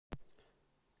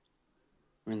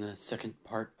We're in the second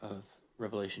part of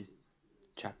Revelation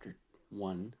chapter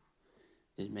 1.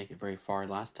 Didn't make it very far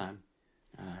last time.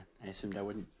 I assumed I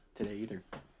wouldn't today either.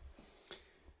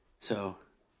 So,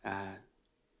 go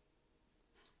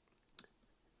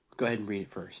ahead and read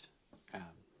it first,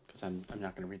 because I'm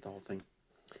not going to read the whole thing.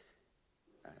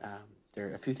 There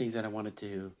are a few things that I wanted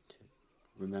to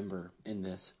remember in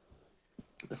this.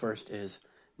 The first is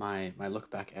my look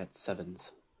back at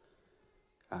sevens.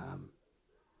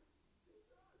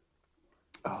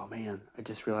 Oh man, I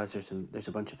just realized there's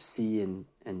a bunch of C and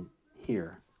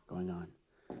here going on.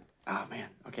 Oh man,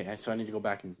 okay, so I need to go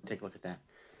back and take a look at that.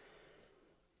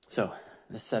 So,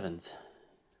 the sevens.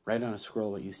 Write on a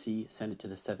scroll what you see, send it to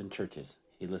the 7 churches.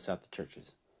 He lists out the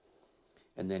churches.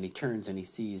 And then he turns and he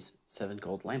sees 7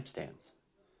 gold lampstands.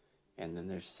 And then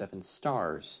there's 7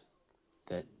 stars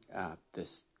that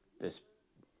this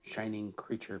shining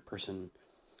creature person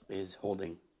is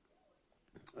holding.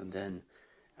 And then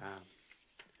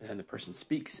the person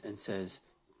speaks and says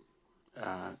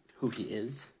who he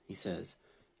is. He says,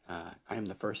 I am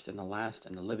the first and the last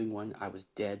and the living one. I was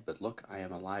dead, but look, I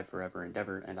am alive forever and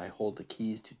ever, and I hold the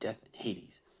keys to death and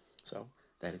Hades. So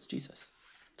that is Jesus.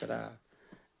 Ta-da!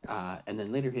 And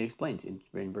then later he explains in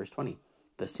verse 20,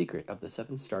 the secret of the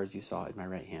 7 stars you saw in my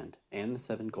right hand and the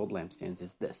 7 gold lampstands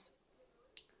is this.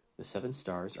 The 7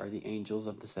 stars are the angels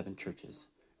of the 7 churches,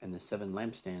 and the 7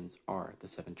 lampstands are the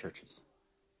 7 churches.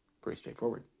 Pretty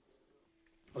straightforward.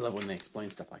 I love when they explain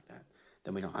stuff like that.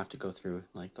 Then we don't have to go through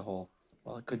like the whole,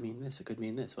 well, it could mean this, it could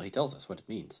mean this. Well, he tells us what it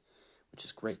means, which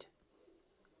is great.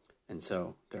 And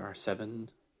so there are 7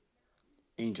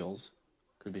 angels,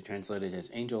 could be translated as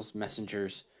angels,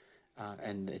 messengers,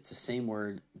 and it's the same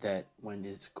word that when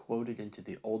it's quoted into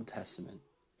the Old Testament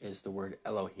is the word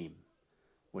Elohim,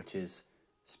 which is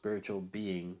spiritual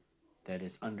being that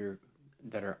is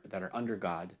that are under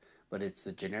God, but it's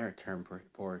the generic term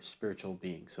for spiritual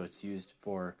being. So it's used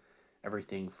for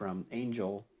everything from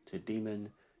angel to demon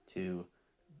to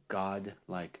God,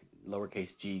 like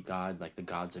lowercase g, God, like the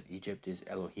gods of Egypt is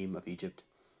Elohim of Egypt,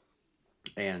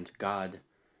 and God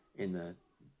in the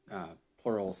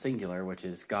plural singular, which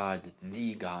is God,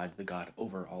 the God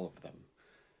over all of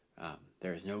them.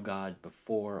 There is no God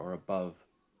before or above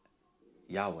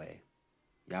Yahweh.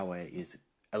 Yahweh is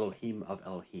Elohim of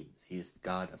Elohims. He is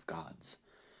God of gods.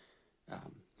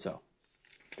 So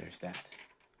there's that.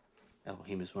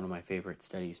 Elohim is one of my favorite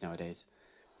studies nowadays.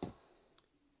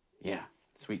 Yeah,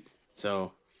 sweet.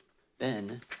 So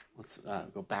then let's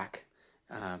go back.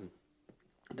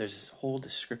 There's this whole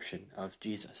description of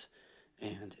Jesus,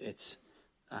 and it's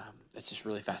just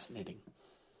really fascinating.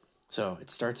 So it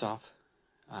starts off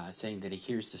saying that he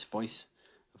hears this voice,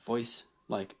 a voice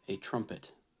like a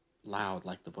trumpet, loud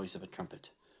like the voice of a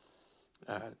trumpet.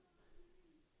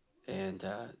 And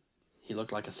he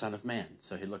looked like a son of man,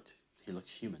 so he looked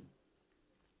human.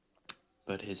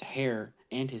 But his hair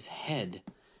and his head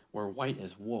were white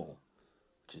as wool,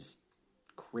 which is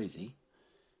crazy.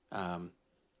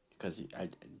 Because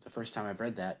the first time I've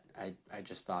read that, I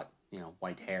just thought,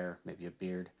 white hair, maybe a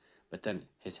beard. But then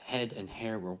his head and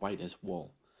hair were white as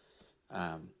wool.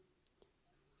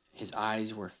 His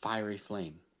eyes were fiery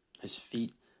flame. His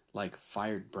feet like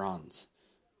fired bronze.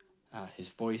 His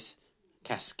voice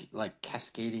like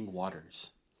cascading waters.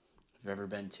 If you've ever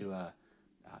been to a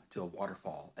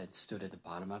waterfall and stood at the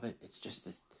bottom of it, it's just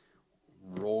this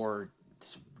roar,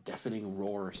 this deafening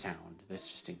roar sound that's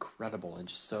just incredible and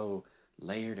just so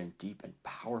layered and deep and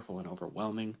powerful and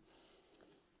overwhelming.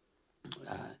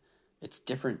 It's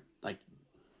different, like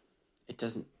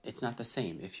it's not the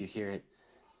same if you hear it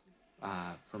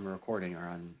from a recording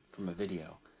or from a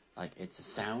video. Like, it's a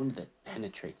sound that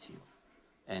penetrates you,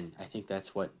 and I think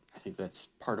that's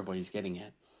part of what he's getting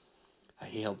at.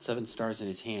 He held 7 stars in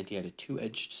his hand. He had a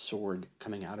 2-edged sword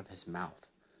coming out of his mouth.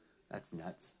 That's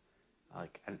nuts.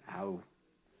 Like, and how,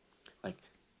 like,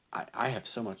 I have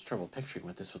so much trouble picturing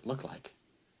what this would look like,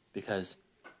 because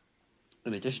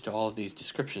in addition to all of these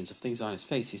descriptions of things on his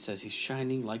face, he says he's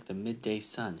shining like the midday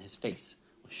sun. His face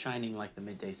was shining like the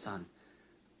midday sun.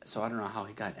 So I don't know how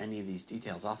he got any of these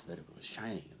details off of it if it was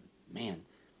shining. Man,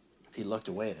 if he looked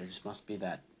away, there just must be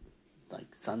that,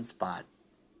 like, sunspot.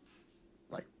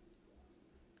 Like,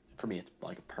 for me, it's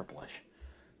like a purplish.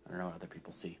 I don't know what other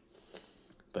people see.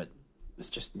 But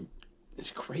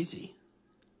it's crazy.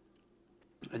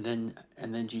 And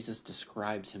then Jesus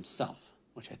describes himself,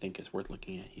 which I think is worth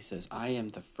looking at. He says, I am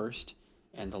the first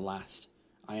and the last.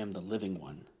 I am the living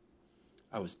one.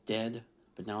 I was dead,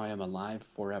 but now I am alive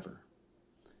forever.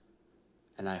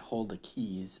 And I hold the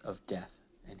keys of death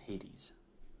and Hades.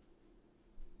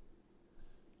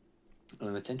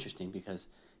 And that's interesting because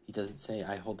he doesn't say,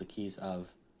 I hold the keys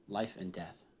of life and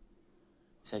death.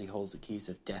 He said he holds the keys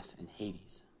of death and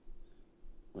Hades,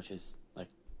 which is like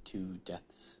two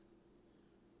deaths.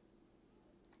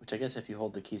 Which I guess if you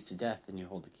hold the keys to death, then you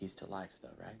hold the keys to life, though,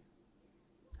 right?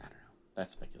 I don't know.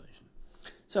 That's speculation.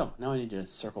 So now I need to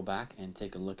circle back and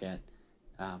take a look at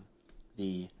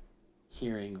the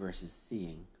hearing versus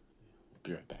seeing.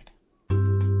 Be right back.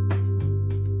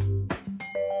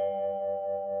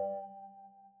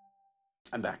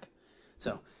 I'm back.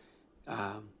 So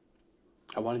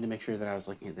I wanted to make sure that I was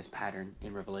looking at this pattern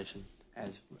in Revelation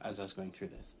as I was going through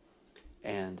this.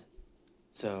 And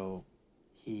so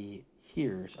he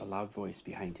hears a loud voice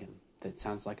behind him that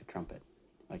sounds like a trumpet,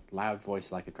 like loud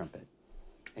voice like a trumpet.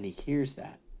 And he hears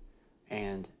that,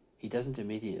 and he doesn't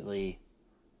immediately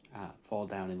fall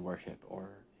down in worship or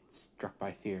struck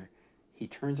by fear. He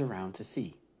turns around to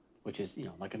see, which is,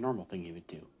 like a normal thing he would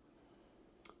do.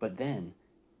 But then,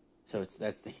 so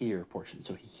that's the hear portion.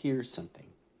 So he hears something,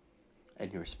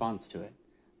 and he responds to it.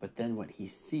 But then what he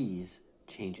sees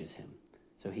changes him.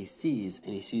 So he sees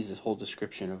this whole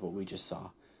description of what we just saw.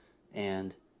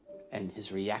 And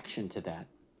his reaction to that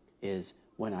is,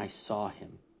 when I saw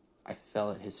him, I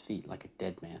fell at his feet like a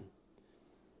dead man.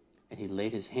 And he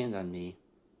laid his hand on me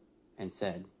and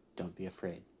said, don't be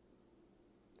afraid.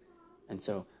 And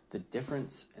so the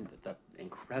difference, and the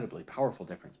incredibly powerful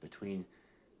difference between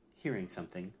hearing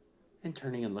something and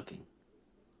turning and looking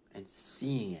and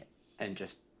seeing it and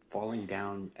just falling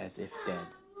down as if dead,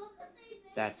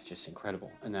 that's just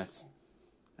incredible. And that's,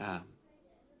 I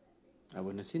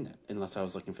wouldn't have seen that unless I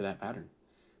was looking for that pattern.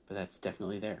 But that's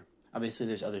definitely there. Obviously,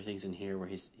 there's other things in here where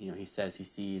he says he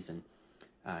sees, and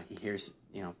he hears,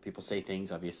 people say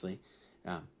things, obviously.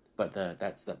 But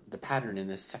the pattern in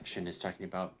this section is talking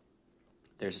about,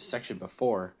 there's a section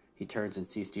before he turns and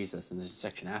sees Jesus, and there's a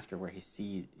section after where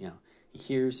he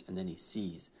hears and then he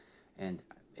sees. And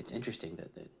it's interesting that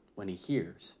when he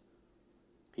hears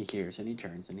and he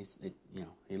turns and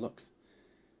he looks.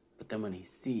 But then when he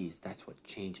sees, that's what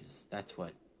changes. That's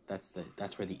where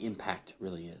the impact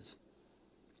really is.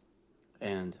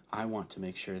 And I want to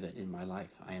make sure that in my life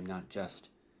I am not just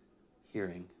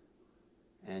hearing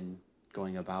and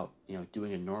going about,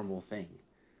 doing a normal thing.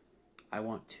 I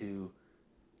want to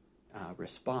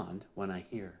respond when I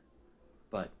hear.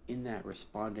 But in that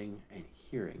responding and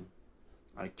hearing,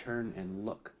 I turn and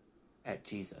look at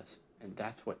Jesus. And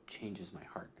that's what changes my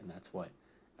heart. And that's what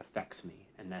affects me.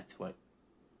 And that's what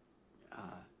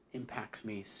impacts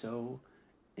me so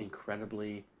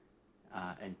incredibly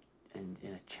and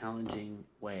in a challenging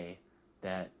way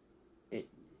that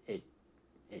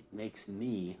it makes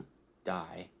me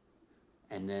die,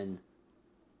 and then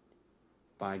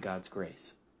by God's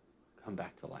grace come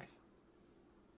back to life.